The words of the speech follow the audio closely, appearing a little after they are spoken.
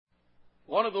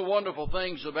One of the wonderful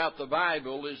things about the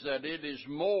Bible is that it is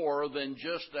more than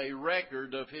just a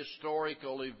record of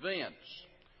historical events.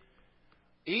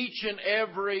 Each and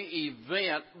every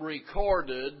event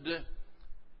recorded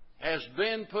has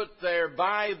been put there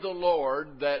by the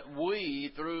Lord that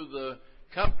we, through the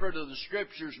comfort of the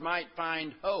Scriptures, might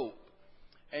find hope.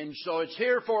 And so it's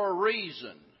here for a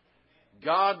reason.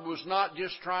 God was not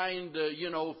just trying to,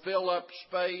 fill up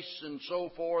space and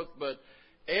so forth, but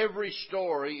every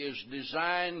story is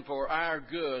designed for our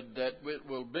good, that it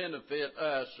will benefit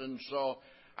us. And so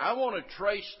I want to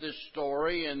trace this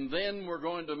story, and then we're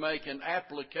going to make an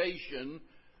application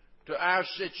to our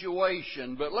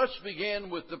situation. But let's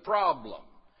begin with the problem.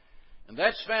 And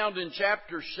that's found in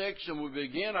chapter 6, and we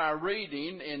begin our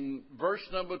reading in verse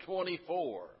number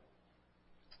 24.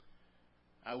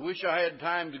 I wish I had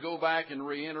time to go back and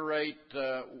reiterate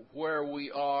where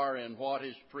we are and what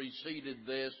has preceded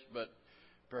this, but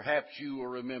perhaps you will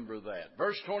remember that.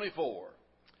 Verse 24.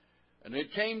 And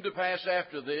it came to pass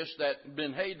after this that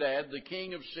Benhadad, the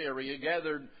king of Syria,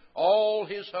 gathered all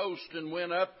his host and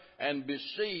went up and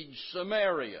besieged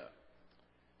Samaria.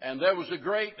 And there was a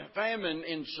great famine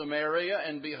in Samaria,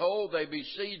 and behold, they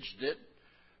besieged it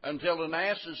until an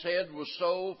ass's head was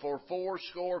sold for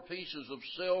 80 pieces of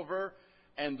silver,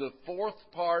 and the fourth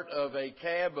part of a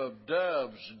cab of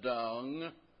dove's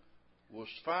dung was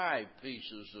 5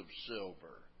 pieces of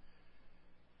silver.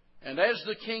 And as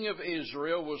the king of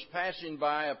Israel was passing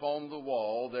by upon the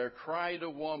wall, there cried a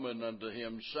woman unto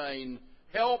him, saying,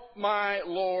 Help my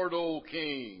lord, O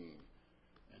king.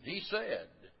 And he said,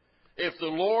 If the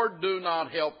Lord do not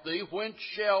help thee, whence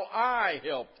shall I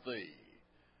help thee?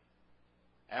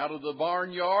 Out of the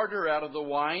barnyard or out of the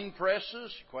wine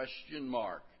presses? ? The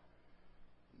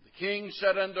king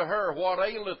said unto her, What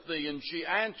aileth thee? And she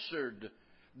answered,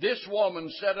 This woman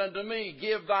said unto me,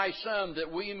 Give thy son,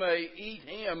 that we may eat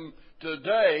him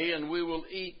today, and we will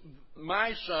eat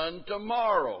my son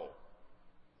tomorrow.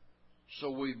 So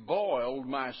we boiled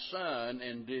my son,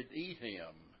 and did eat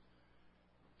him.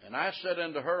 And I said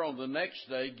unto her on the next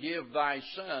day, Give thy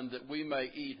son, that we may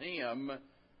eat him.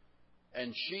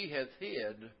 And she hath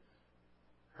hid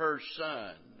her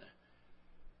son.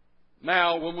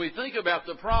 Now, when we think about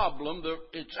the problem,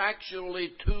 it's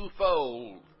actually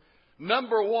twofold.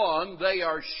 Number one, they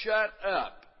are shut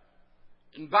up.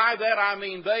 And by that I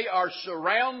mean they are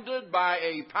surrounded by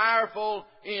a powerful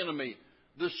enemy.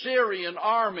 The Syrian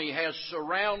army has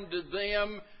surrounded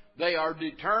them. They are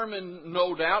determined,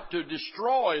 no doubt, to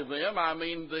destroy them. I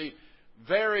mean, the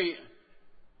very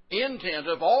intent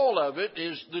of all of it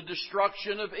is the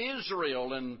destruction of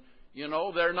Israel. And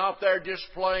they're not there just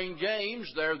playing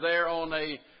games. They're there on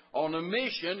a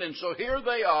mission. And so here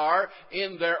they are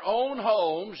in their own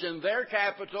homes, in their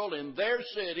capital, in their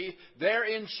city. They're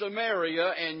in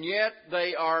Samaria, and yet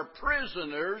they are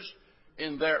prisoners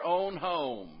in their own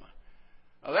home.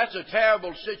 Now, that's a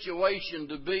terrible situation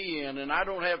to be in, and I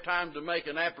don't have time to make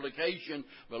an application,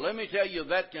 but let me tell you,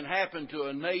 that can happen to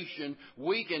a nation.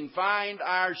 We can find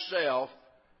ourselves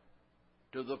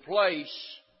to the place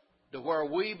to where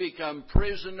we become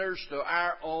prisoners to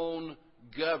our own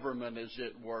government, as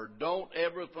it were. Don't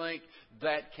ever think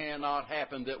that cannot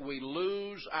happen, that we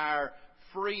lose our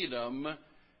freedom,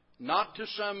 not to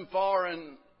some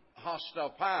foreign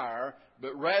hostile power,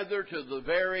 but rather to the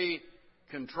very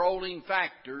controlling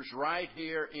factors right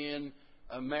here in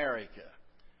America.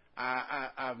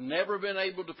 I've never been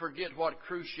able to forget what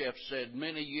Khrushchev said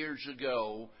many years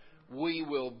ago. We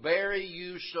will bury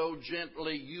you so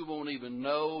gently you won't even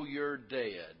know you're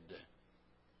dead.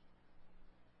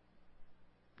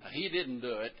 Now, he didn't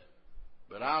do it,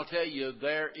 but I'll tell you,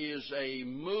 there is a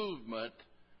movement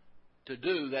to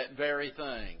do that very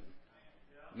thing.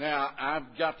 Now,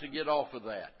 I've got to get off of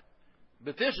that.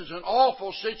 But this is an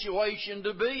awful situation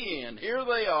to be in. Here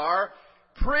they are,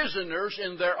 prisoners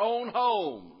in their own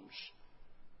homes.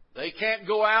 They can't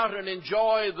go out and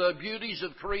enjoy the beauties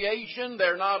of creation.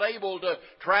 They're not able to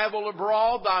travel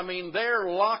abroad. I mean, they're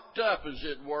locked up, as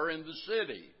it were, in the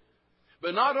city.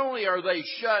 But not only are they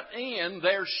shut in,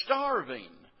 they're starving.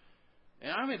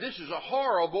 And I mean, this is a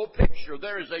horrible picture.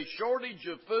 There is a shortage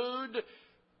of food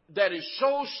that is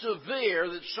so severe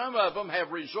that some of them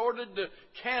have resorted to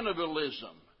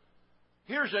cannibalism.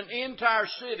 Here's an entire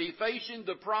city facing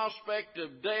the prospect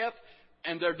of death,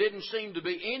 and there didn't seem to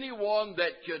be anyone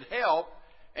that could help.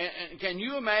 And can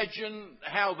you imagine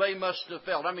how they must have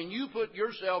felt? I mean, you put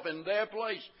yourself in their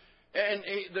place, and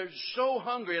they're so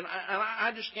hungry, and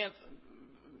I just can't,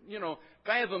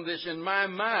 fathom this in my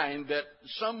mind, that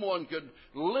someone could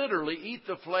literally eat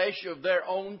the flesh of their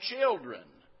own children.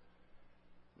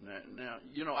 Now,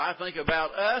 I think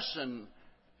about us, and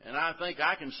And I think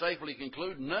I can safely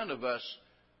conclude none of us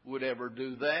would ever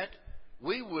do that.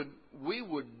 We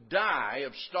would die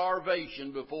of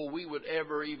starvation before we would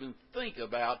ever even think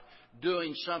about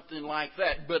doing something like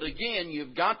that. But again,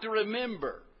 you've got to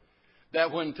remember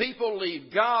that when people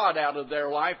leave God out of their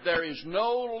life, there is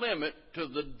no limit to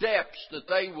the depths that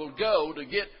they will go to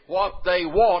get what they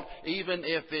want, even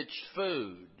if it's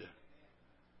food.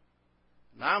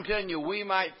 Now, I'm telling you, we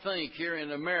might think here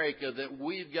in America that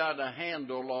we've got a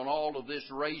handle on all of this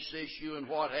race issue and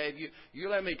what have you. You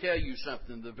let me tell you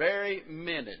something. The very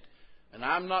minute, and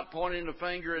I'm not pointing a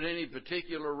finger at any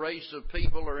particular race of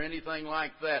people or anything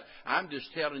like that. I'm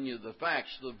just telling you the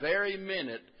facts. The very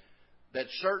minute that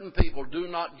certain people do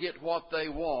not get what they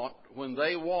want when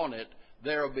they want it,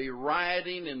 there will be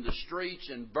rioting in the streets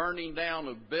and burning down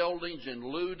of buildings and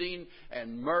looting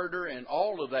and murder and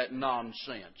all of that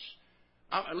nonsense.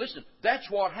 Listen, that's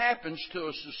what happens to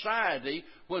a society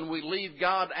when we leave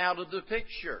God out of the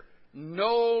picture.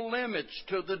 No limits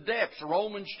to the depths.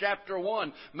 Romans chapter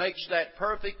 1 makes that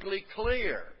perfectly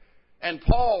clear. And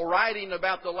Paul, writing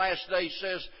about the last days,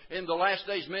 says, in the last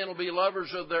days men will be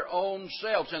lovers of their own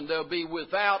selves, and they'll be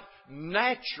without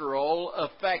natural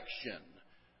affection.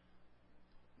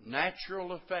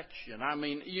 Natural affection. I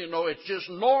mean, it's just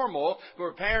normal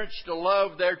for parents to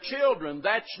love their children.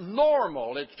 That's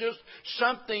normal. It's just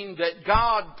something that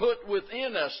God put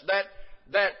within us.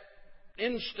 That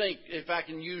instinct, if I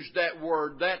can use that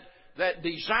word, that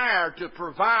desire to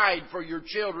provide for your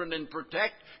children and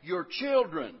protect your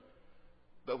children.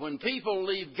 But when people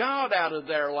leave God out of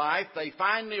their life, they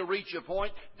finally reach a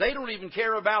point they don't even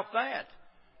care about that.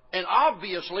 And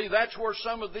obviously, that's where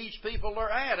some of these people are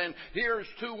at. And here's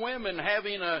two women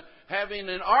having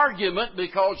an argument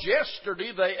because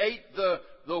yesterday they ate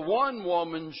the one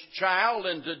woman's child,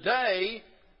 and today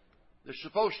they're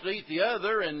supposed to eat the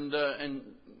other, and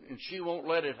she won't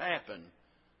let it happen.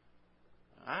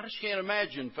 I just can't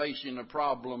imagine facing a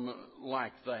problem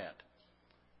like that.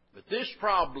 But this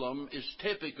problem is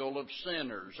typical of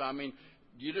sinners. I mean,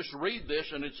 you just read this,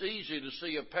 and it's easy to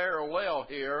see a parallel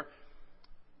here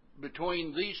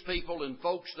between these people and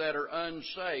folks that are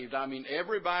unsaved. I mean,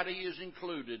 everybody is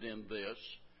included in this.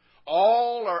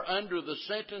 All are under the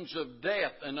sentence of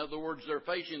death. In other words, they're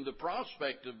facing the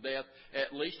prospect of death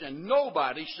at least, and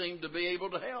nobody seemed to be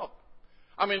able to help.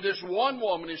 I mean, this one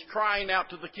woman is crying out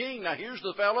to the king. Now, here's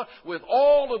the fellow with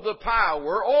all of the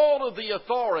power, all of the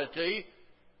authority.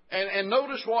 And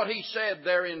notice what he said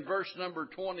there in verse number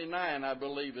 29, I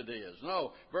believe it is.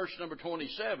 No, verse number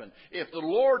 27. If the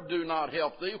Lord do not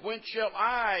help thee, whence shall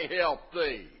I help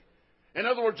thee? In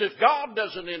other words, if God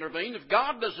doesn't intervene, if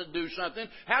God doesn't do something,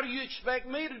 how do you expect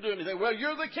me to do anything? Well,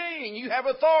 you're the king. You have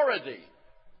authority.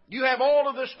 You have all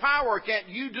of this power. Can't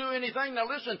you do anything? Now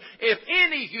listen, if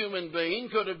any human being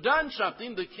could have done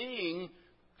something, the king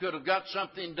could have got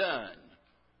something done.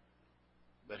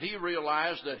 But he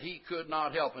realized that he could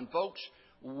not help. And folks,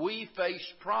 we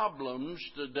face problems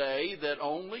today that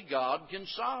only God can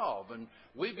solve. And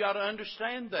we've got to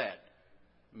understand that.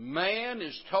 Man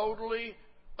is totally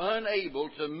unable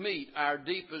to meet our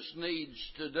deepest needs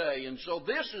today. And so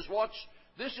this is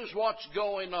what's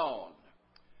going on.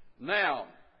 Now,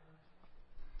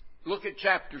 look at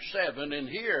chapter 7. And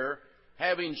here,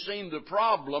 having seen the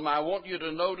problem, I want you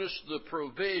to notice the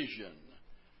provision.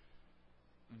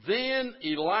 Then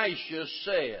Elisha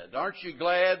said, aren't you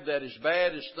glad that as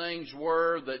bad as things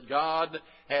were, that God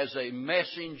has a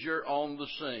messenger on the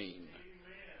scene?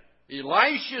 Amen.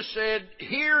 Elisha said,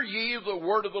 hear ye the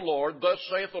word of the Lord. Thus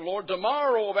saith the Lord,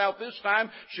 tomorrow about this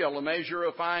time shall a measure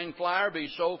of fine flour be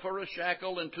sold for a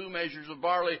shekel, and 2 measures of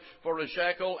barley for a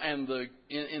shekel, and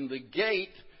in the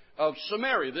gate of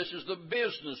Samaria. This is the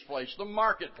business place, the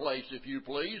marketplace, if you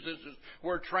please. This is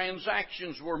where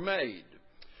transactions were made.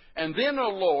 And then the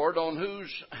Lord, on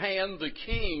whose hand the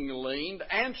king leaned,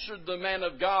 answered the man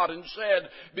of God and said,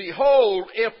 behold,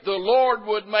 if the Lord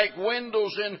would make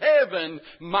windows in heaven,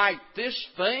 might this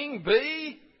thing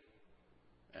be?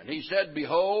 And he said,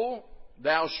 behold,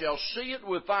 thou shalt see it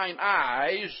with thine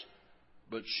eyes,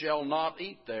 but shalt not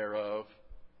eat thereof.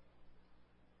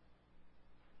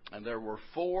 And there were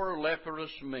 4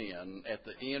 leprous men at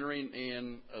the entering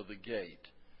in of the gate.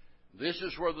 This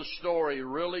is where the story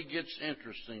really gets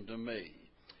interesting to me.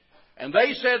 And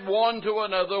they said one to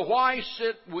another, why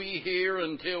sit we here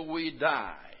until we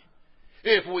die?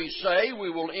 If we say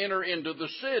we will enter into the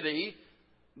city,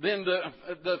 then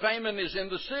the famine is in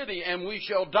the city, and we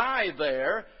shall die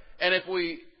there. And if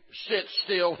we sit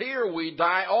still here, we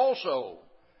die also.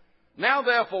 Now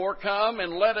therefore come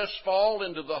and let us fall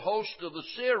into the host of the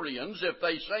Syrians. If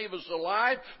they save us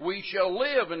alive, we shall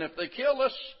live, and if they kill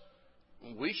us,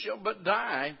 we shall but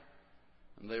die.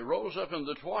 And they rose up in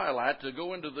the twilight to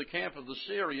go into the camp of the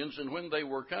Syrians. And when they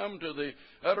were come to the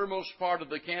uttermost part of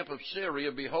the camp of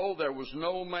Syria, behold, there was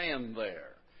no man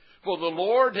there. For the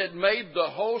Lord had made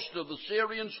the host of the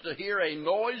Syrians to hear a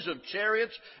noise of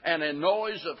chariots and a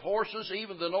noise of horses,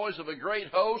 even the noise of a great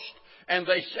host. And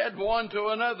they said one to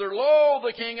another, Lo,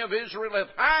 the king of Israel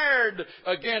hath hired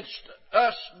against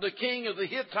us the king of the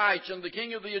Hittites and the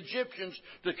king of the Egyptians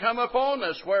to come upon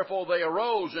us. Wherefore they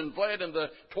arose and fled in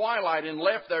the twilight and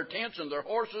left their tents and their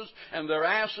horses and their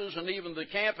asses and even the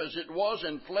camp as it was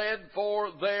and fled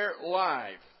for their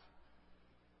life.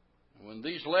 When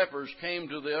these lepers came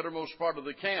to the uttermost part of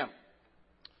the camp,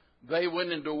 they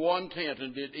went into one tent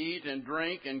and did eat and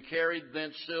drink and carried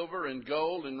thence silver and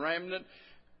gold and raiment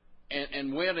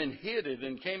and went and hid it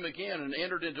and came again and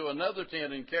entered into another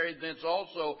tent and carried thence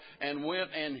also and went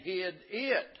and hid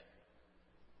it.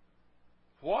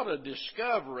 What a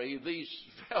discovery these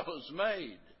fellows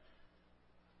made.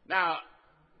 Now,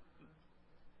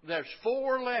 there's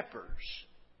 4 lepers.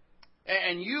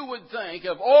 And you would think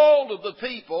of all of the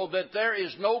people that there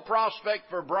is no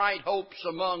prospect for bright hopes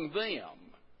among them.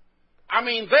 I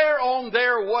mean, they're on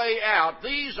their way out.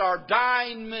 These are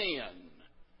dying men,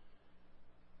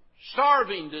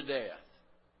 starving to death.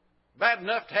 Bad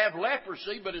enough to have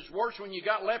leprosy, but it's worse when you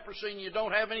got leprosy and you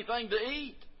don't have anything to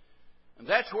eat. And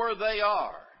that's where they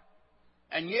are.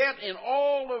 And yet, in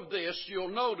all of this, you'll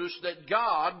notice that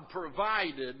God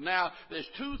provided. Now, there's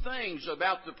 2 things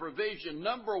about the provision.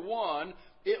 Number one,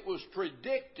 it was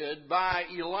predicted by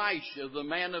Elisha, the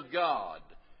man of God.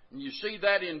 And you see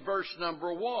that in verse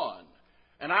number 1.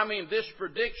 And I mean, this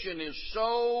prediction is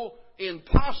so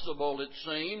impossible, it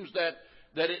seems,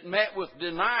 that it met with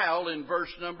denial in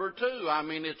verse number 2. I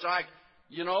mean, it's like,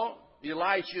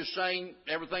 Elisha's saying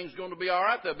everything's going to be all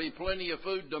right. There'll be plenty of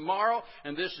food tomorrow.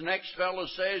 And this next fellow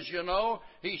says,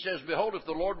 he says, behold, if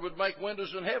the Lord would make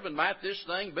windows in heaven, might this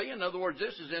thing be? In other words,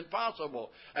 this is impossible.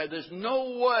 There's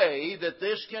no way that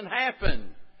this can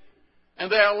happen.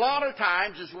 And there are a lot of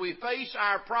times as we face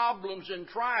our problems and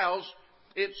trials,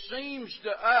 it seems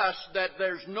to us that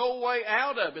there's no way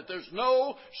out of it. There's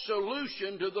no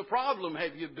solution to the problem.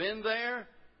 Have you been there?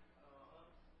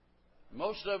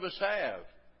 Most of us have.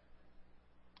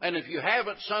 And if you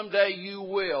haven't, someday you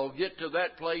will get to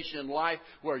that place in life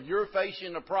where you're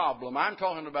facing a problem. I'm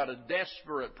talking about a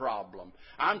desperate problem.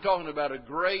 I'm talking about a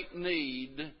great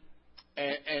need,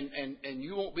 and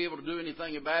you won't be able to do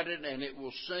anything about it, and it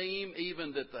will seem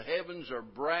even that the heavens are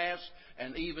brass,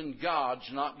 and even God's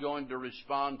not going to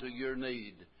respond to your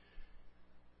need.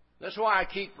 That's why I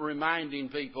keep reminding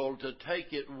people to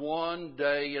take it one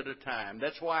day at a time.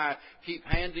 That's why I keep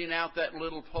handing out that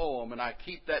little poem, and I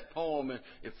keep that poem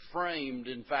framed,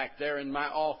 in fact, there in my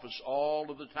office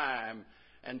all of the time,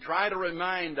 and try to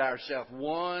remind ourselves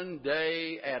one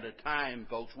day at a time,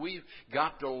 folks. We've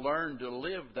got to learn to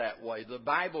live that way. The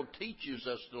Bible teaches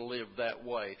us to live that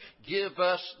way. Give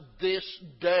us this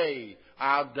day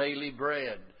our daily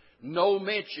bread. No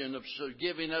mention of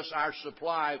giving us our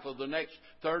supply for the next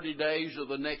 30 days or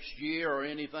the next year or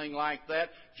anything like that.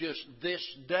 Just this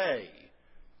day.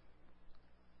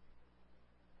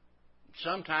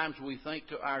 Sometimes we think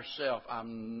to ourselves,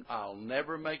 I'll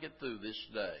never make it through this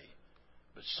day.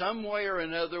 But some way or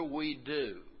another we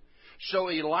do. So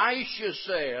Elisha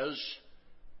says,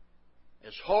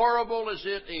 as horrible as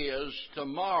it is,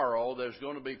 tomorrow there's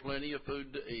going to be plenty of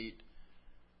food to eat.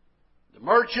 The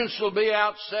merchants will be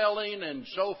out selling and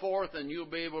so forth, and you'll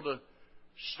be able to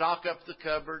stock up the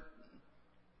cupboard,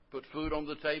 put food on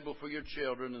the table for your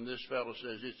children. And this fellow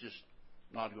says it's just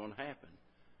not going to happen.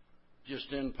 Just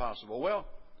impossible. Well,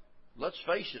 let's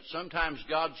face it. Sometimes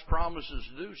God's promises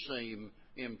do seem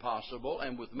impossible,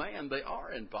 and with man they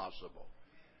are impossible.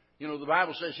 The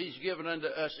Bible says He's given unto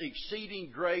us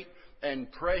exceeding great and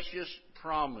precious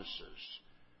promises.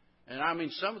 And I mean,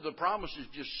 some of the promises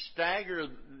just stagger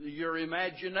your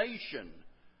imagination.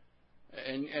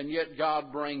 And yet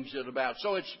God brings it about.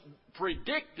 So it's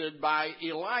predicted by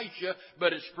Elisha,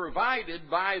 but it's provided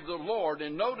by the Lord.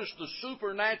 And notice the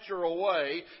supernatural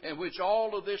way in which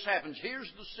all of this happens.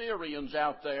 Here's the Syrians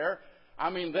out there. I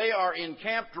mean, they are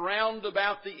encamped round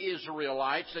about the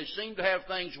Israelites. They seem to have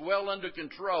things well under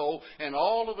control. And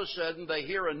all of a sudden they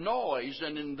hear a noise.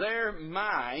 And in their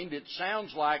mind, it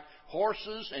sounds like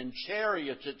horses and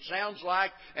chariots. It sounds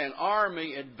like an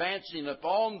army advancing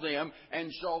upon them.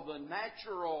 And so the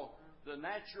natural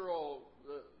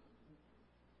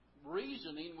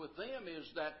reasoning with them is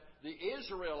that the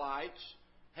Israelites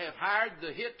have hired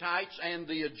the Hittites and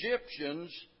the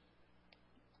Egyptians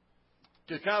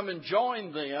to come and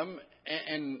join them,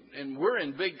 and we're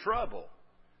in big trouble.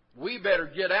 We better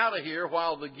get out of here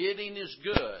while the getting is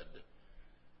good.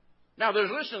 Now,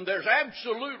 there's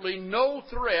absolutely no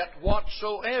threat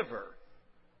whatsoever.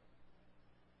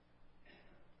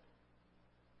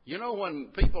 You know, when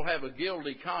people have a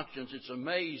guilty conscience, it's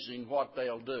amazing what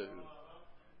they'll do.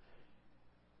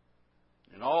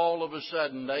 And all of a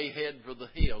sudden, they head for the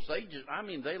hills.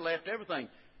 They left everything.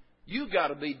 You've got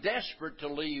to be desperate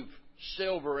to leave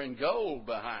silver and gold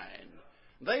behind.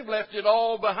 They've left it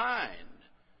all behind.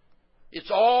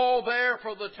 It's all there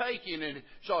for the taking. And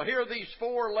so here are these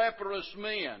 4 leprous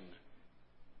men.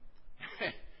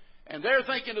 And they're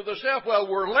thinking to themselves, well,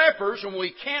 we're lepers and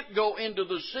we can't go into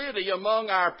the city among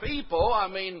our people. I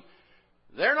mean,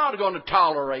 they're not going to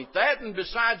tolerate that. And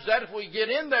besides that, if we get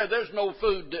in there, there's no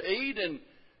food to eat and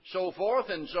so forth.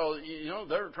 And so,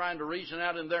 they're trying to reason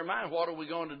out in their mind, what are we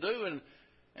going to do?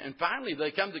 And finally,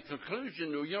 they come to the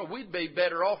conclusion, we'd be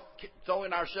better off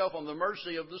throwing ourselves on the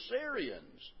mercy of the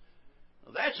Syrians.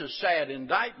 That's a sad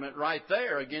indictment right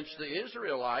there against the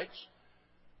Israelites.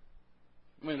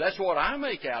 I mean, that's what I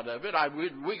make out of it.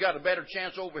 We got a better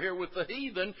chance over here with the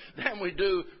heathen than we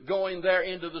do going there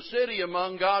into the city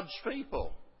among God's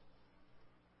people.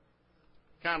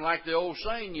 Kind of like the old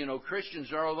saying,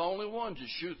 Christians are the only ones that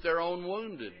shoot their own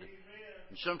wounded.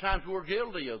 And sometimes we're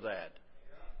guilty of that.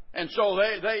 And so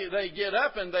they get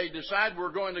up and they decide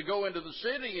we're going to go into the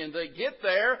city, and they get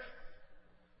there.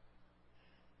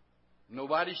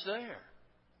 Nobody's there.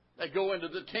 They go into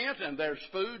the tent and there's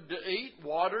food to eat,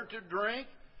 water to drink.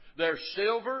 There's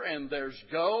silver and there's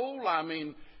gold. I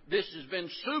mean, this has been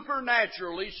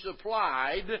supernaturally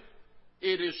supplied.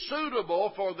 It is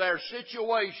suitable for their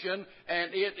situation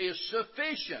and it is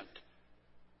sufficient.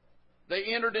 They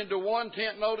entered into one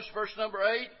tent, notice verse number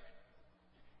 8,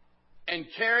 and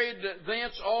carried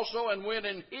thence also and went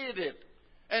and hid it.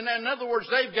 And in other words,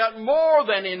 they've got more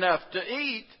than enough to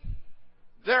eat.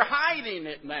 They're hiding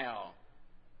it now.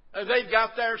 They've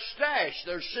got their stash,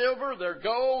 their silver, their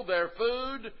gold, their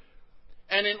food.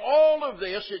 And in all of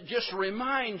this, it just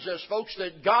reminds us, folks,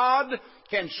 that God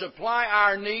can supply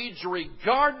our needs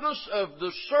regardless of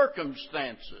the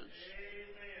circumstances.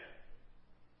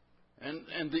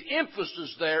 And the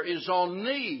emphasis there is on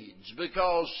needs,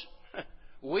 because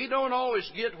we don't always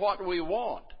get what we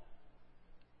want.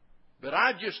 But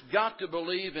I just got to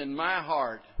believe in my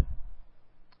heart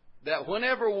that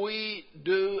whenever we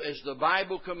do as the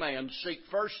Bible commands, seek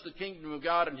first the kingdom of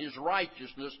God and His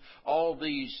righteousness, all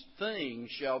these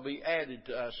things shall be added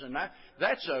to us. And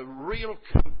that's a real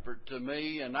comfort to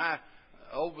me. And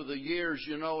over the years,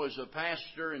 as a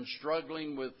pastor and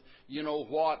struggling with,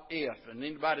 what if? And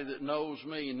anybody that knows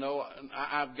me,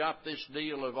 I've got this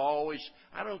deal of always,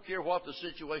 I don't care what the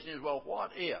situation is, well,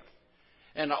 what if?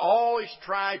 And I always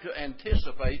try to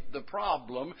anticipate the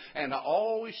problem, and I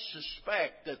always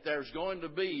suspect that there's going to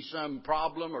be some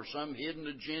problem or some hidden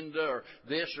agenda or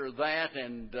this or that,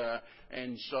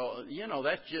 and so,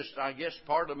 that's just, I guess,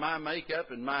 part of my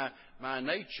makeup and my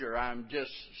nature. I'm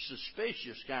just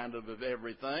suspicious kind of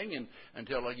everything and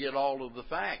until I get all of the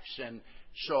facts. And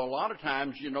so a lot of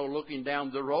times, looking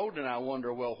down the road, and I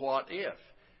wonder, well, what if?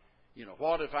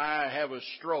 What if I have a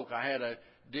stroke? I had a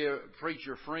dear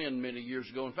preacher friend many years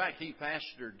ago. In fact, he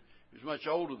was much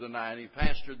older than I, and he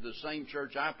pastored the same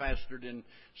church I pastored in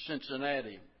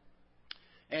Cincinnati.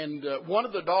 And one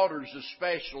of the daughters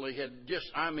especially had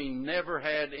never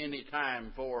had any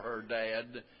time for her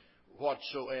dad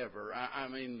whatsoever. I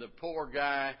mean, the poor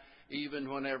guy,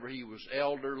 even whenever he was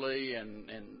elderly and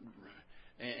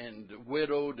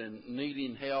widowed and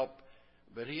needing help,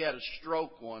 but he had a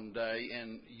stroke one day,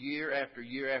 and year after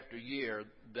year after year,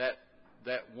 that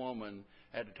woman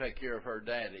had to take care of her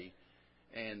daddy.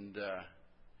 And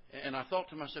I thought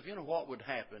to myself, what would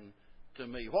happen to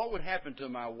me? What would happen to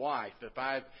my wife if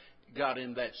I got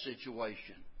in that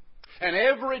situation? And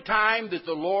every time that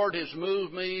the Lord has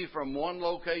moved me from one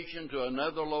location to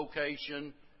another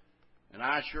location, and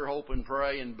I sure hope and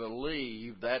pray and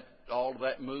believe that all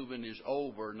that moving is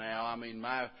over now. I mean,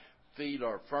 my feet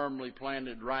are firmly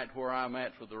planted right where I'm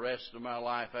at for the rest of my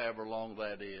life, however long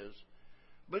that is.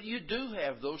 But you do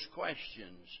have those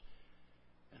questions.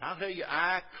 And I'll tell you,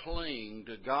 I cling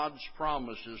to God's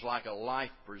promises like a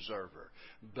life preserver.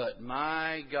 But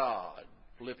my God,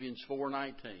 Philippians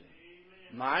 4:19,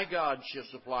 my God shall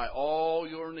supply all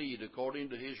your need according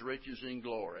to His riches in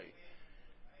glory.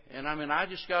 And I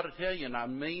just got to tell you, and I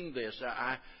mean this,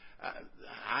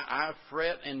 I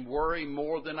fret and worry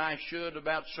more than I should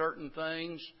about certain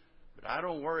things, but I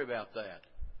don't worry about that.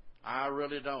 I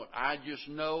really don't. I just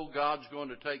know God's going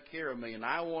to take care of me, and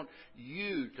I want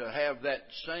you to have that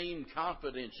same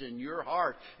confidence in your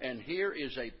heart. And here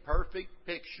is a perfect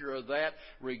picture of that.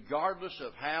 Regardless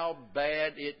of how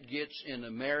bad it gets in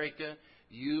America,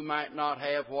 you might not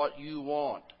have what you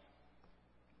want,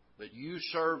 but you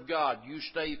serve God. You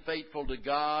stay faithful to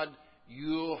God,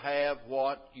 you'll have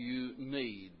what you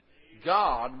need.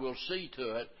 God will see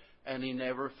to it, and He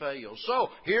never fails. So,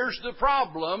 here's the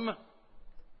problem.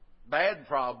 Bad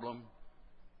problem,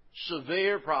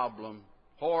 severe problem,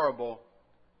 horrible,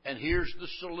 and here's the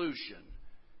solution.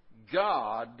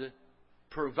 God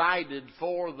provided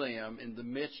for them in the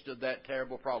midst of that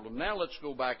terrible problem. Now let's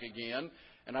go back again,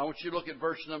 and I want you to look at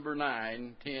verse number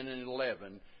 9, 10, and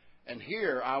 11. And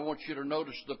here I want you to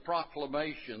notice the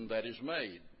proclamation that is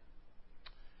made.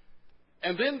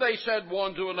 And then they said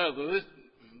one to another,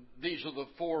 these are the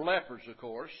 4 lepers, of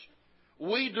course,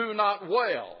 we do not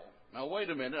well. Now, wait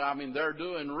a minute. I mean, they're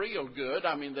doing real good.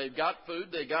 I mean, they've got food,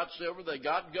 they got silver, they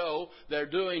got gold. They're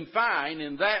doing fine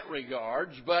in that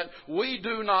regards. But we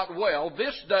do not well.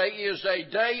 This day is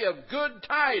a day of good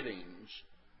tidings,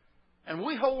 and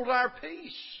we hold our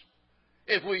peace.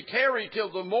 If we tarry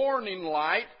till the morning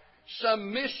light,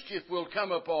 some mischief will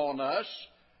come upon us.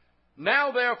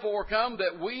 Now, therefore, come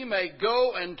that we may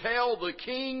go and tell the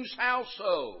king's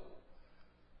household.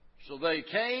 So they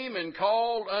came and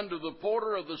called unto the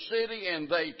porter of the city, and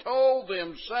they told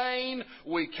them, saying,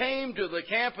 we came to the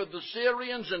camp of the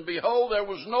Syrians, and behold, there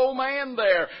was no man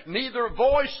there, neither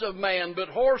voice of man, but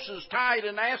horses tied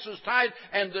and asses tied,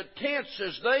 and the tents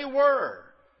as they were.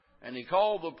 And he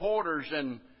called the porters,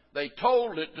 and they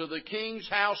told it to the king's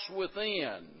house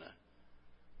within.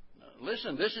 Now,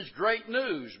 listen, this is great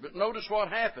news, but notice what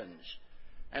happens.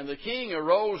 And the king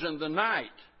arose in the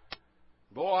night.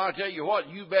 Boy, I tell you what,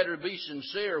 you better be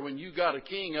sincere when you got a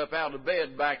king up out of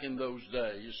bed back in those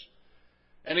days.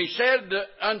 And he said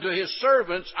unto his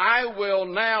servants, I will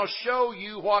now show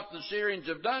you what the Syrians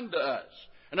have done to us.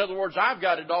 In other words, I've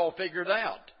got it all figured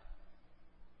out.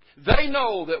 They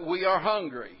know that we are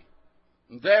hungry.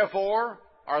 Therefore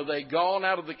are they gone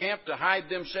out of the camp to hide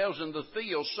themselves in the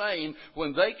field, saying,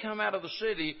 when they come out of the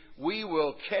city, we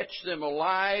will catch them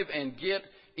alive and get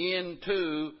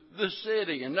into the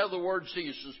city. In other words, he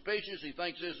is suspicious. He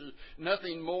thinks this is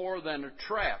nothing more than a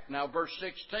trap. Now, verse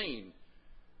 16.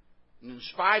 In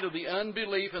spite of the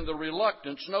unbelief and the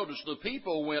reluctance, notice the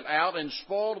people went out and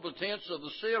spoiled the tents of the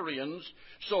Syrians.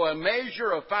 So a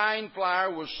measure of fine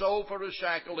flour was sold for a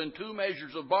shekel, and 2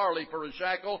 measures of barley for a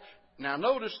shekel. Now,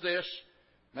 notice this.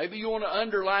 Maybe you want to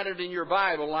underline it in your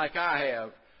Bible like I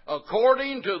have.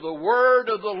 According to the word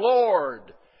of the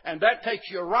Lord. And that takes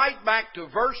you right back to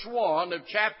verse 1 of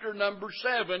chapter number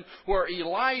 7, where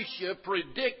Elisha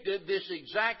predicted this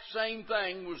exact same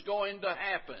thing was going to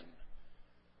happen.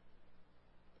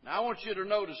 Now, I want you to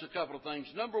notice a couple of things.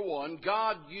 Number 1,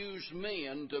 God used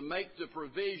men to make the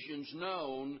provisions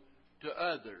known to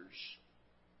others.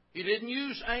 He didn't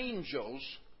use angels.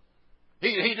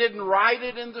 He didn't write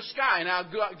it in the sky. Now,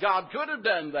 God could have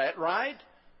done that, right?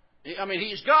 I mean,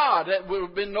 He's God. That would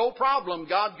have been no problem.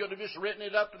 God could have just written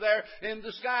it up there in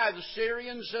the sky. The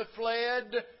Syrians have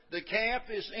fled. The camp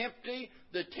is empty.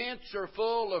 The tents are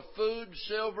full of food,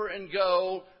 silver, and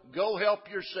gold. Go help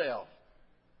yourself.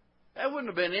 That wouldn't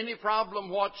have been any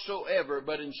problem whatsoever.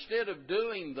 But instead of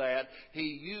doing that,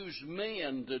 He used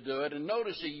men to do it. And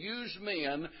notice He used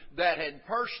men that had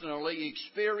personally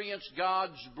experienced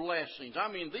God's blessings.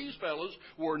 I mean, these fellows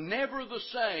were never the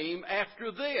same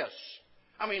after this.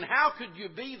 I mean, how could you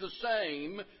be the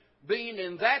same being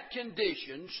in that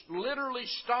condition, literally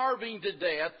starving to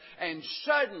death, and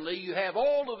suddenly you have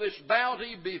all of this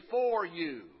bounty before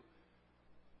you?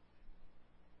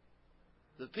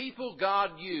 The people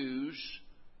God used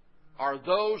are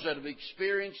those that have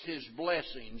experienced His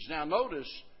blessings. Now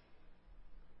notice,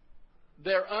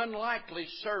 they're unlikely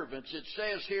servants. It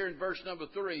says here in verse number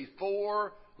 3,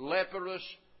 4 leprous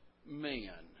men.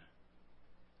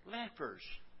 Lepers.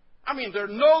 I mean, they're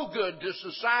no good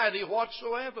to society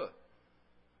whatsoever.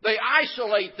 They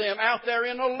isolate them out there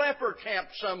in a leper camp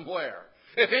somewhere.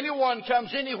 If anyone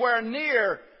comes anywhere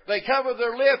near, they cover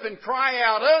their lip and cry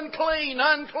out, unclean,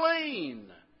 unclean.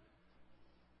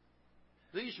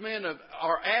 These men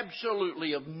are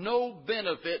absolutely of no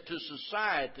benefit to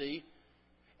society,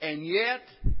 and yet,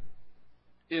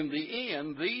 in the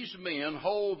end, these men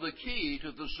hold the key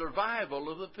to the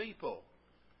survival of the people.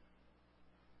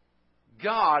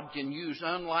 God can use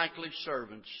unlikely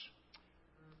servants.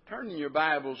 Turn in your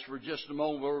Bibles for just a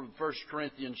moment over to 1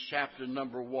 Corinthians chapter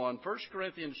number 1. 1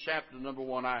 Corinthians chapter number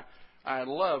 1. I I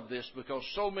love this because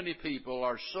so many people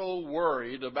are so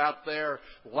worried about their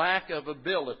lack of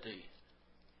ability.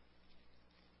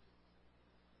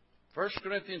 1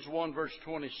 Corinthians 1 verse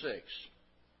 26.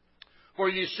 For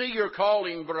you see your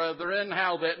calling, brethren,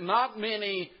 how that not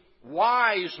many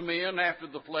wise men after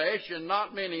the flesh, and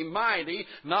not many mighty,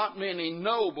 not many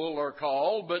noble are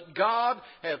called, but God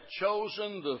hath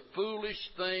chosen the foolish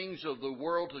things of the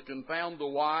world to confound the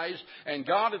wise, and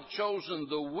God hath chosen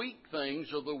the weak things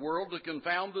of the world to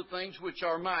confound the things which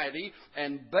are mighty,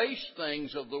 and base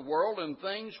things of the world, and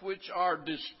things which are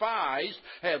despised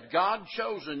hath God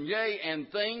chosen, yea,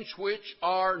 and things which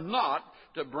are not,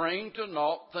 to bring to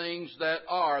naught things that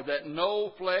are, that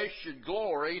no flesh should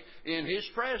glory in His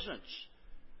presence.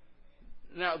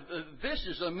 Now, this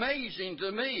is amazing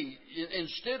to me.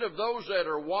 Instead of those that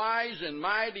are wise and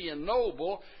mighty and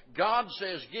noble, God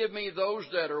says, give me those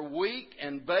that are weak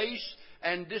and base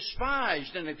and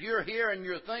despised. And if you're here and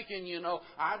you're thinking,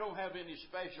 I don't have any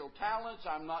special talents,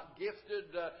 I'm not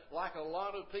gifted like a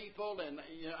lot of people, and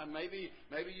maybe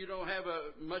you don't have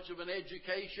much of an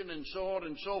education and so on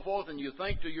and so forth, and you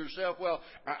think to yourself, well,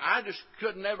 I just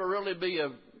could never really be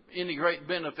of any great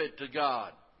benefit to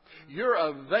God. Your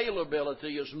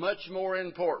availability is much more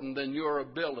important than your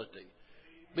ability.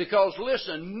 Because,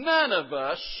 listen, none of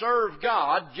us serve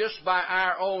God just by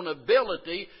our own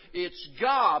ability. It's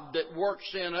God that works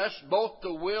in us both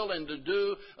to will and to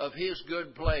do of His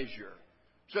good pleasure.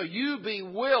 So you be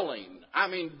willing.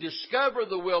 Discover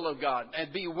the will of God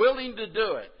and be willing to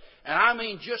do it.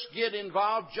 And just get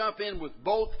involved, jump in with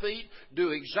both feet,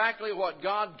 do exactly what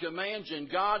God commands, and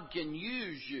God can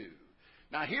use you.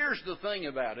 Now, here's the thing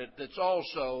about it that's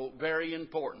also very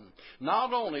important.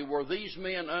 Not only were these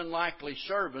men unlikely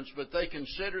servants, but they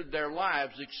considered their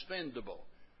lives expendable.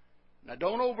 Now,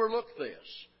 don't overlook this.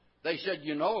 They said,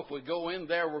 if we go in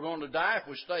there, we're going to die. If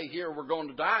we stay here, we're going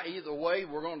to die. Either way,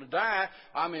 we're going to die.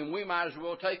 We might as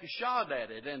well take a shot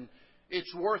at it. And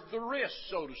it's worth the risk,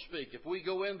 so to speak. If we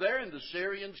go in there and the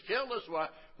Syrians kill us, well,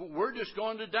 we're just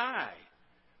going to die.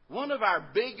 One of our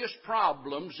biggest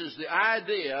problems is the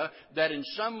idea that in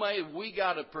some way we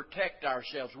got to protect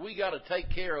ourselves. We got to take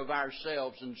care of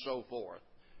ourselves and so forth.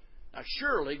 Now,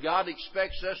 surely God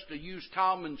expects us to use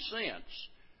common sense.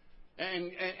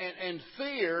 And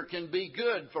fear can be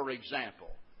good, for example.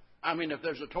 If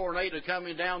there's a tornado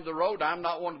coming down the road, I'm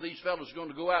not one of these fellows going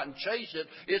to go out and chase it.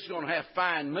 It's going to have to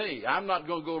find me. I'm not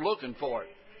going to go looking for it.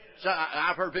 So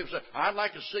I've heard people say, I'd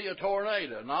like to see a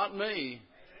tornado. Not me.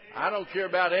 I don't care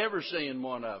about ever seeing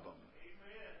one of them.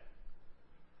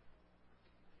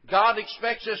 God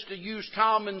expects us to use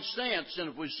common sense, and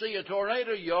if we see a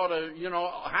tornado, you ought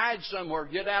to, hide somewhere,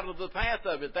 get out of the path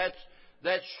of it.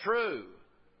 That's true.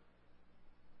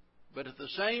 But at the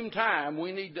same time,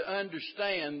 we need to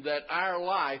understand that our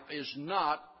life is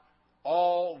not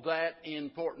all that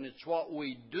important. It's what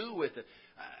we do with it.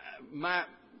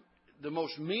 The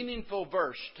most meaningful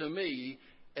verse to me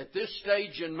at this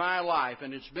stage in my life,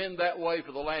 and it's been that way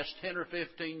for the last 10 or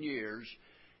 15 years,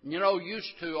 used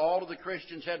to, all of the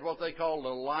Christians had what they called a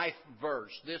life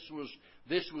verse. This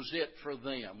was it for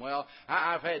them. Well,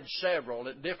 I've had several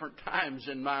at different times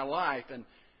in my life,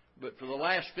 but for the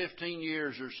last 15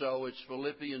 years or so, it's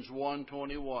Philippians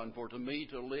 1:21. For to me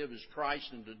to live is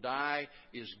Christ, and to die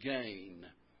is gain.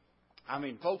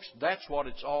 Folks, that's what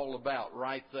it's all about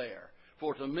right there.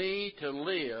 For to me to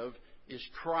live is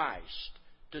Christ.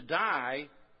 To die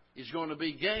is going to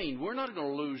be gain. We're not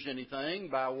going to lose anything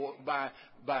by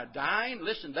dying.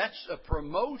 Listen, that's a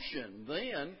promotion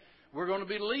then. We're going to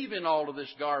be leaving all of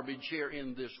this garbage here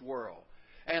in this world.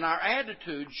 And our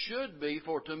attitude should be,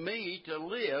 for to me to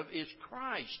live is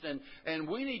Christ. And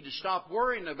we need to stop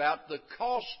worrying about the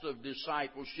cost of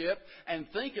discipleship and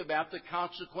think about the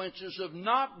consequences of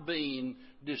not being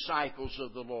disciples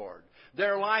of the Lord.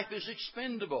 Their life is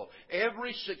expendable.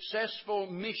 Every successful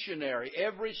missionary,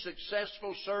 every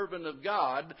successful servant of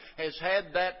God has had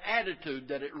that attitude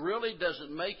that it really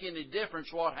doesn't make any difference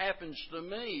what happens to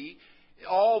me.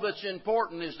 All that's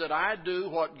important is that I do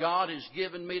what God has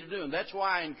given me to do. And that's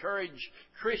why I encourage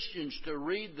Christians to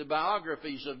read the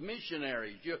biographies of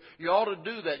missionaries. You ought to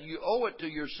do that. You owe it to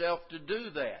yourself to do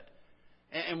that.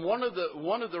 And one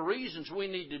of the reasons we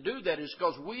need to do that is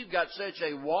because we've got such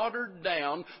a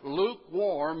watered-down,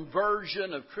 lukewarm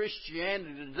version of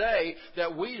Christianity today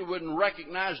that we wouldn't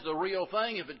recognize the real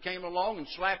thing if it came along and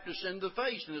slapped us in the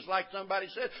face. And it's like somebody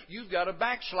said, you've got to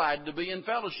backslide to be in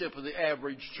fellowship with the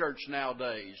average church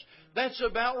nowadays. That's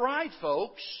about right,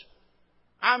 folks.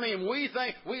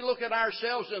 We look at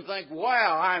ourselves and think,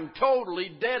 wow, I'm totally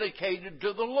dedicated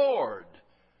to the Lord.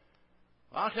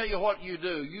 I'll tell you what you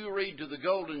do. You read to the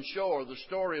Golden Shore, the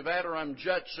story of Adoniram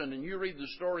Judson, and you read the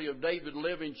story of David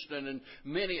Livingstone and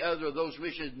many other of those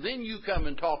missionaries. Then you come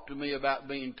and talk to me about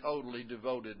being totally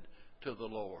devoted to the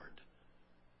Lord.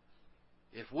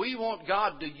 If we want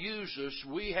God to use us,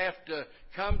 we have to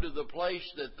come to the place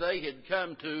that they had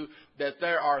come to, that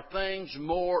there are things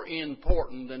more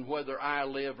important than whether I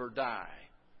live or die.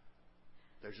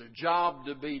 There's a job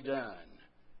to be done.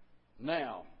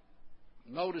 Now,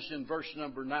 notice in verse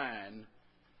number 9,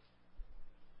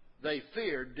 they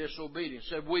feared disobedience.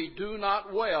 Said, we do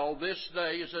not well, this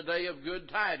day is a day of good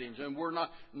tidings. And we're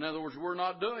not, in other words, we're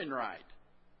not doing right.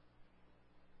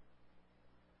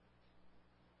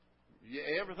 You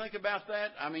ever think about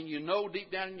that? I mean, you know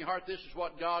deep down in your heart, this is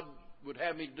what God would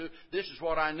have me to do. This is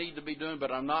what I need to be doing,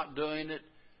 but I'm not doing it.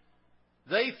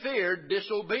 They feared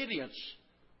disobedience.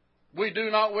 We do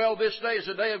not well, this day is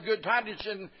a day of good tidings,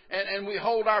 and we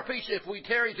hold our peace. If we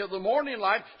tarry till the morning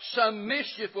light, some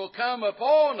mischief will come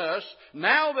upon us.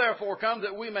 Now therefore come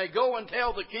that we may go and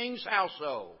tell the king's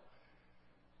household.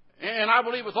 And I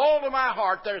believe with all of my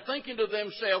heart they're thinking to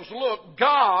themselves, look,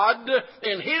 God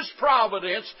in His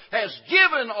providence has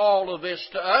given all of this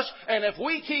to us, and if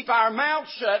we keep our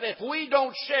mouths shut, if we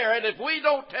don't share it, if we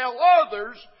don't tell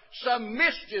others, some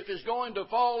mischief is going to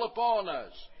fall upon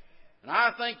us. And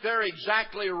I think they're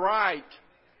exactly right.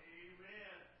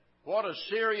 What a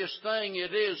serious thing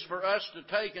it is for us to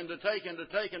take and to take and to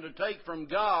take and to take from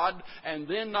God and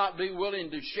then not be willing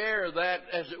to share that,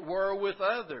 as it were, with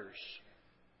others.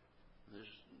 There's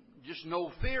just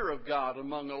no fear of God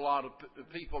among a lot of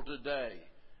people today.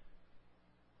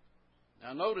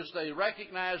 Now notice they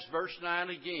recognize, verse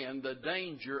 9 again, the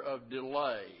danger of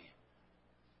delay.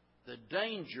 The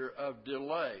danger of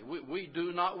delay. We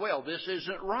do not well. This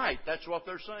isn't right. That's what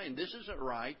they're saying. This isn't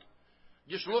right.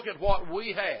 Just look at what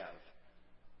we have.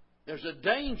 There's a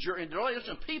danger in delay.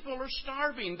 Listen, people are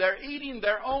starving. They're eating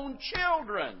their own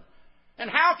children. And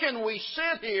how can we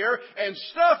sit here and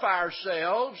stuff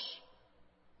ourselves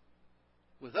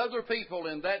with other people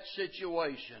in that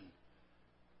situation?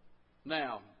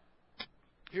 Now,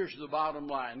 here's the bottom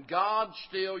line. God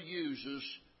still uses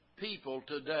people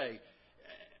today.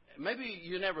 Maybe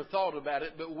you never thought about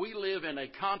it, but we live in a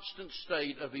constant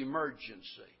state of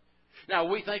emergency.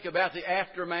 Now, we think about the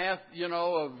aftermath,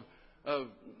 of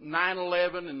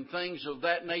 9/11 and things of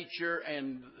that nature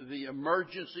and the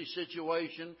emergency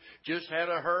situation. Just had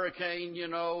a hurricane,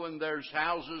 and there's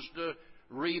houses to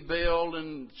rebuild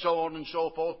and so on and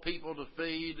so forth, people to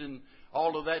feed and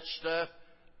all of that stuff.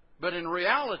 But in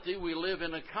reality, we live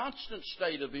in a constant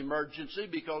state of emergency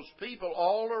because people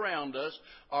all around us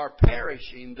are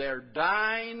perishing. They're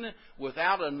dying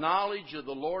without a knowledge of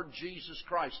the Lord Jesus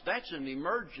Christ. That's an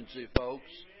emergency, folks.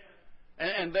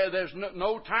 And there's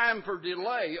no time for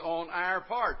delay on our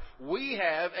part. We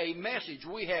have a message.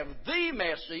 We have the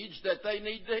message that they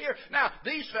need to hear. Now,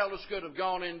 these fellows could have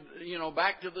gone in,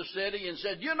 back to the city and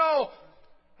said,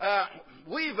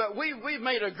 we've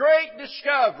made a great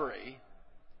discovery.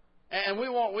 And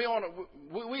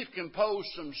we've composed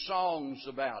some songs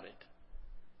about it.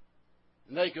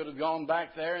 And they could have gone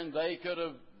back there and they could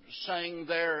have sang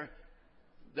their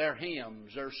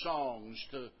hymns, their songs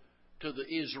to the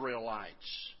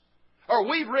Israelites. Or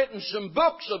we've written some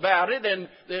books about it, and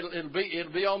it'll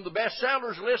be on the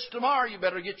bestsellers list tomorrow. You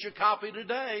better get your copy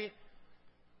today.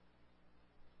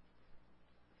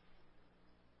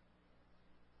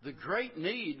 The great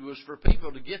need was for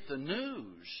people to get the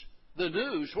news. The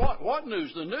news. What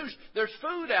news? The news. There's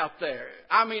food out there.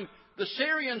 I mean, the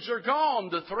Syrians are gone.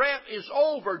 The threat is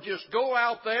over. Just go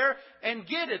out there and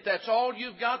get it. That's all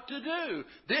you've got to do.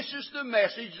 This is the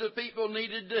message the people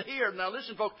needed to hear. Now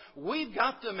listen, folks, we've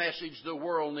got the message the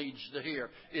world needs to hear.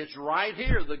 It's right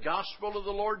here, the gospel of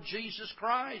the Lord Jesus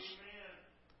Christ.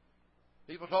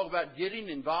 People talk about getting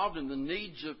involved in the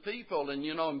needs of people,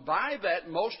 and by that,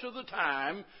 most of the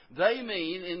time, they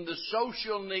mean in the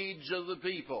social needs of the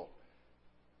people.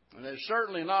 And there's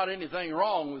certainly not anything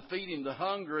wrong with feeding the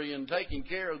hungry and taking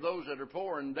care of those that are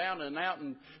poor and down and out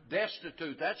and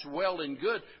destitute. That's well and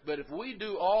good. But if we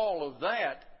do all of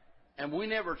that and we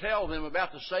never tell them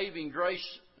about the saving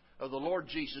grace of the Lord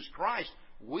Jesus Christ,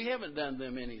 we haven't done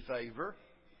them any favor.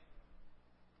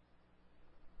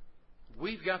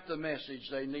 We've got the message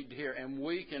they need to hear, and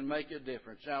we can make a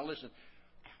difference. Now listen,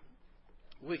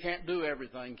 we can't do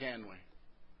everything, can we?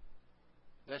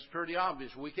 That's pretty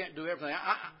obvious. We can't do everything.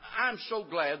 I'm so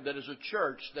glad that as a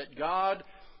church that God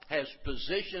has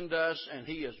positioned us and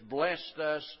He has blessed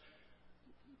us.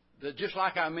 That just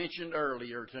like I mentioned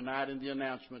earlier tonight in the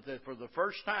announcement, that for the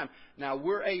first time, now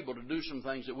we're able to do some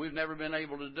things that we've never been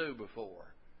able to do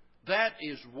before. That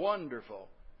is wonderful.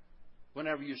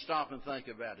 whenever you stop and think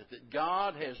about it, that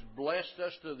God has blessed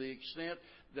us to the extent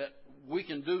that we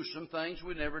can do some things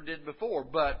we never did before.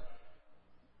 But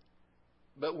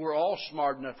we're all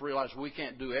smart enough to realize we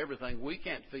can't do everything. We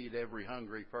can't feed every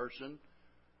hungry person.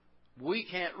 We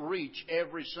can't reach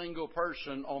every single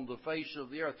person on the face of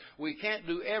the earth. We can't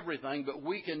do everything, but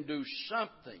we can do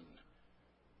something.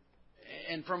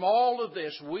 And from all of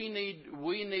this, we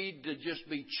need to just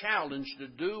be challenged to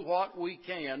do what we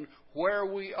can where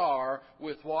we are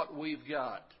with what we've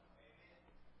got.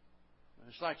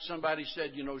 It's like somebody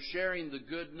said, sharing the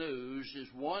good news is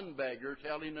one beggar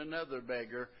telling another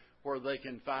beggar where they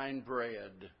can find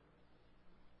bread.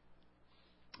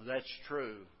 That's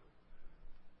true.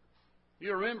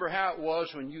 You remember how it was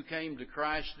when you came to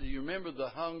Christ? Do you remember the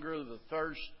hunger, the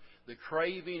thirst, the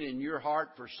craving in your heart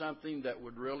for something that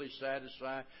would really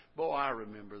satisfy? Boy, I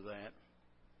remember that.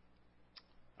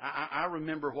 I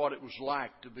remember what it was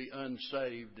like to be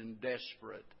unsaved and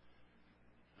desperate.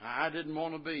 I didn't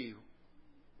want to be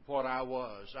what I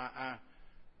was.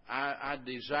 I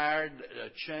desired a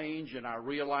change, and I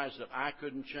realized that I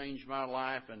couldn't change my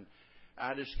life, and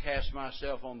I just cast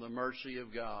myself on the mercy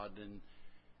of God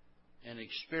and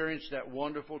experienced that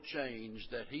wonderful change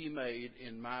that He made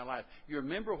in my life. You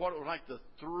remember what it was like, the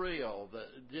thrill,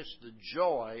 just the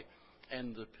joy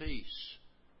and the peace.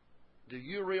 Do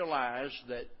you realize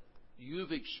that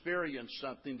you've experienced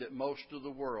something that most of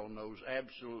the world knows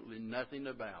absolutely nothing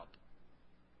about?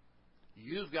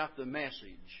 You've got the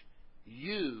message.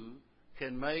 You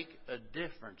can make a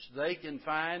difference. They can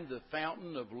find the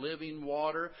fountain of living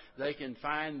water. They can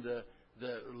find the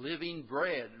living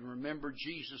bread. And remember,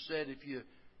 Jesus said, if you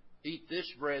eat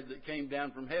this bread that came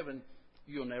down from heaven,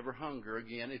 you'll never hunger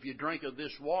again. If you drink of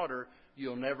this water,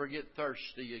 you'll never get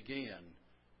thirsty again.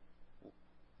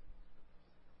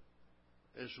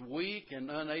 As weak and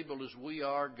unable as we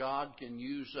are, God can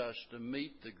use us to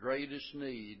meet the greatest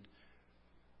need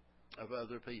of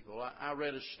other people. I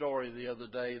read a story the other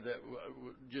day that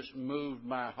just moved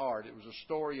my heart. It was a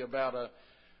story about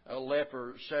a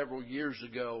leper several years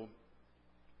ago.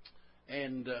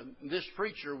 And this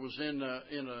preacher was in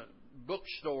a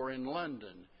bookstore in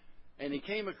London. And he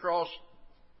came across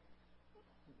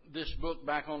this book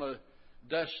back on a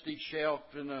dusty shelf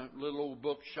in a little old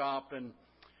bookshop.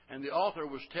 And the author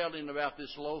was telling about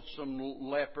this loathsome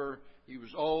leper. He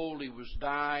was old. He was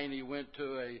dying. He went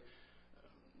to a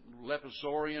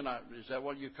leprosarium. Is that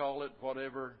what you call it?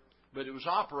 Whatever. But it was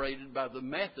operated by the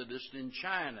Methodists in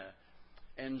China.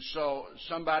 And so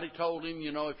somebody told him,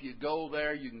 if you go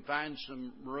there, you can find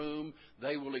some room.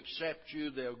 They will accept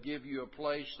you. They'll give you a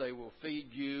place. They will feed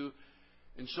you.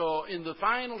 And so in the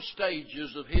final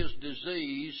stages of his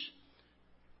disease,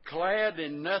 clad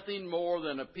in nothing more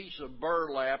than a piece of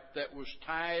burlap that was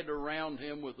tied around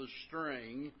him with a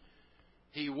string,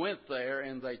 he went there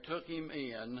and they took him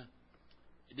in.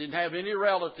 He didn't have any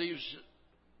relatives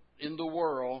in the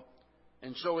world.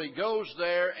 And so he goes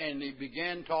there and he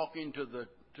began talking to the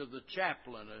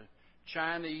chaplain, a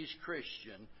Chinese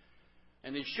Christian.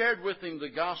 And he shared with him the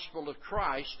gospel of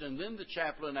Christ. And then the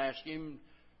chaplain asked him,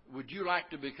 would you like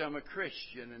to become a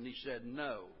Christian? And he said,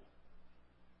 no.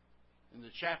 And the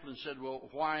chaplain said, well,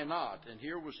 why not? And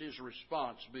here was his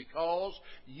response. Because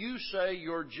you say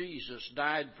your Jesus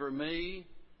died for me.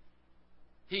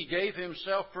 He gave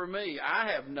Himself for me.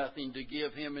 I have nothing to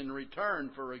give Him in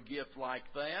return for a gift like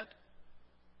that.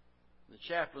 The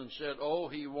chaplain said, oh,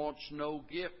 He wants no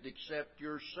gift except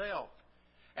yourself.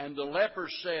 And the leper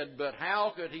said, but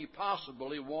how could He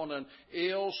possibly want an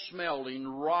ill-smelling,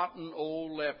 rotten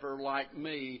old leper like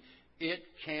me? It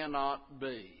cannot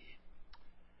be.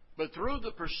 But through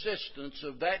the persistence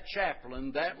of that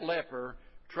chaplain, that leper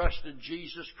trusted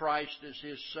Jesus Christ as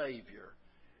his Savior.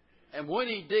 And when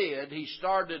he did, he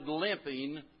started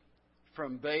limping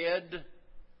from bed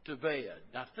to bed.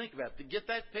 Now think about it. Get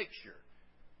that picture.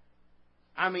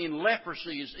 I mean,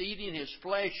 leprosy is eating his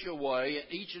flesh away.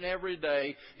 Each and every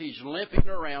day, he's limping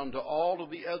around to all of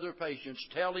the other patients,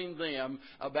 telling them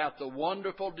about the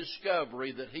wonderful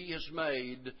discovery that he has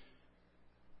made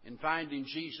in finding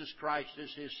Jesus Christ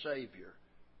as his Savior.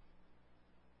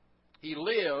 He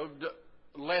lived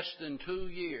less than 2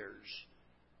 years.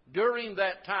 During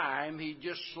that time, he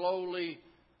just slowly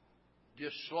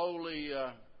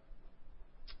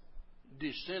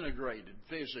disintegrated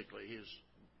physically.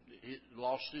 He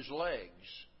lost his legs.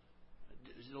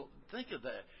 Think of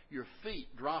that. Your feet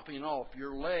dropping off,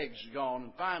 your legs gone,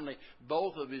 and finally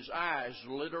both of his eyes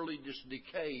literally just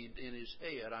decayed in his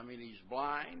head. I mean, he's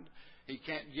blind. He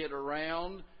can't get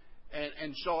around.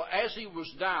 And so as he was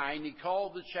dying, he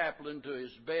called the chaplain to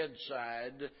his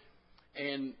bedside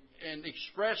and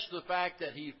expressed the fact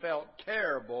that he felt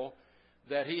terrible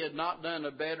that he had not done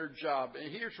a better job.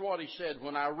 And here's what he said: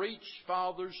 when I reach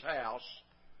Father's house,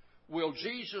 will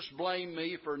Jesus blame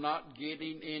me for not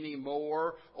getting any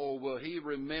more, or will he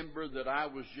remember that I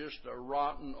was just a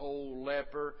rotten old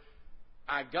leper?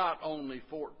 I got only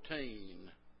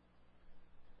 14.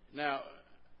 Now,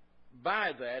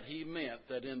 by that he meant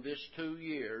that in this 2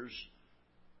 years,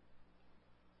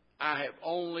 I have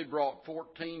only brought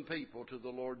 14 people to the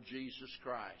Lord Jesus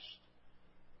Christ.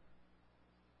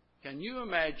 Can you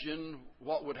imagine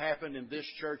what would happen in this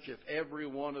church if every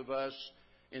one of us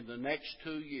in the next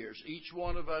 2 years, each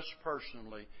one of us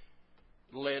personally,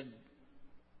 led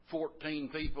 14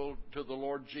 people to the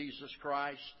Lord Jesus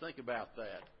Christ? Think about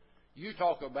that. You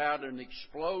talk about an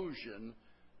explosion.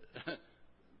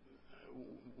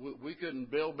 We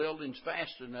couldn't build buildings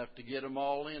fast enough to get them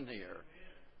all in here.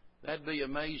 That'd be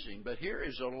amazing. But here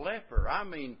is a leper. I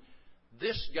mean,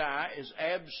 this guy is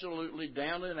absolutely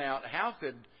down and out. How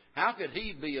could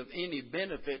he be of any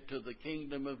benefit to the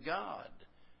kingdom of God?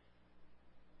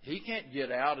 He can't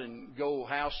get out and go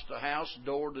house to house,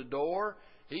 door to door.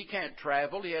 He can't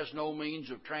travel. He has no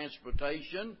means of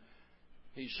transportation.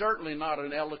 He's certainly not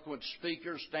an eloquent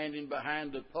speaker standing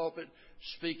behind the pulpit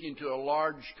speaking to a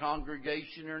large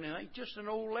congregation or anything. Just an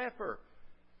old leper.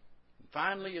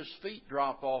 Finally, his feet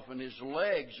drop off and his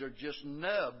legs are just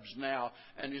nubs now,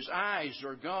 and his eyes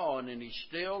are gone, and he's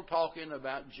still talking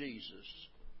about Jesus.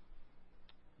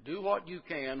 Do what you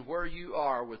can where you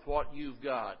are with what you've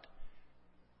got.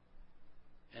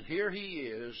 And here he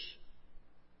is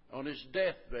on his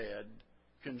deathbed,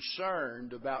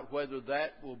 concerned about whether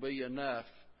that will be enough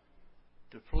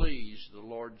to please the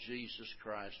Lord Jesus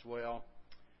Christ. Well,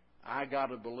 I got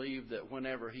to believe that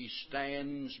whenever he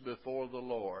stands before the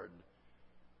Lord,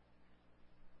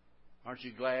 aren't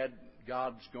you glad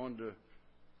God's going to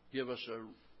give us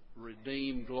a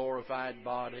redeemed, glorified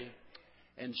body?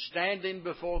 And standing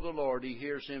before the Lord, he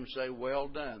hears him say, "Well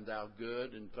done, thou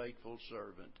good and faithful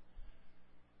servant."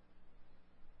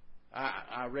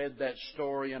 I read that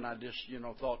story and I just,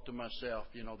 thought to myself,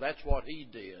 that's what he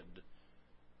did.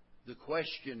 The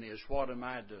question is, what am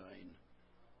I doing?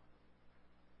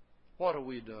 What are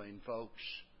we doing, folks?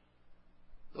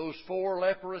 Those 4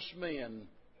 leprous men,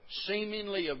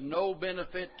 seemingly of no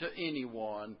benefit to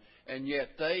anyone, and yet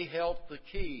they held the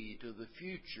key to the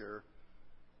future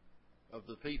of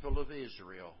the people of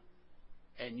Israel.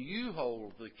 And you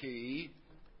hold the key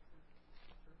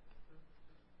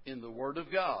in the Word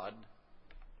of God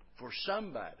for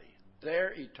somebody.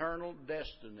 Their eternal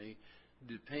destiny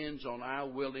depends on our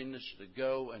willingness to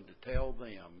go and to tell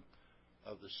them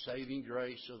of the saving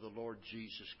grace of the Lord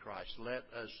Jesus Christ. Let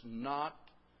us not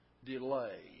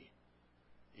delay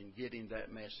in getting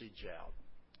that message out.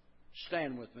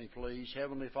 Stand with me, please.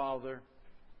 Heavenly Father,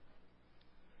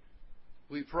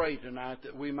 we pray tonight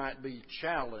that we might be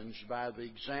challenged by the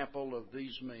example of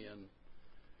these men.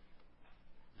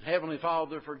 Heavenly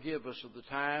Father, forgive us of the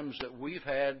times that we've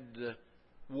had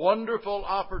wonderful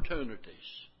opportunities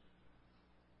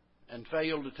and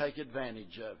failed to take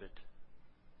advantage of it.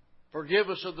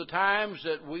 Forgive us of the times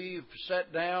that we've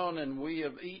sat down and we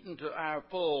have eaten to our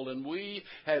full and we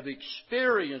have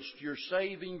experienced your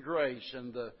saving grace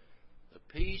and the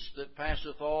peace that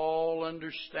passeth all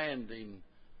understanding,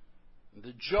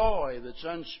 the joy that's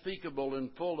unspeakable and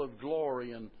full of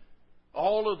glory, and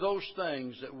all of those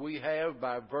things that we have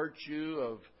by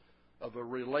virtue of a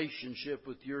relationship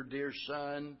with your dear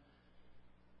Son.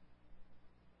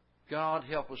 God,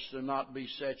 help us to not be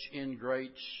such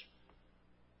ingrates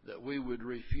that we would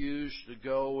refuse to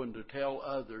go and to tell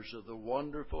others of the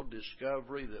wonderful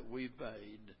discovery that we've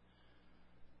made.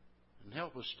 And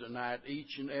help us tonight,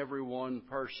 each and every one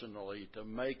personally, to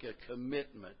make a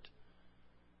commitment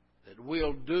that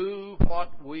we'll do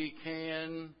what we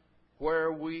can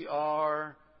where we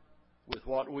are with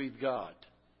what we've got,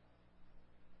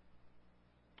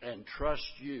 and trust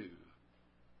you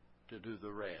to do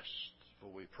the rest. For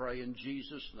we pray in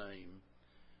Jesus' name.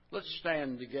 Let's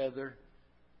stand together.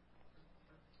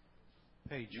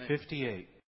 Page 58.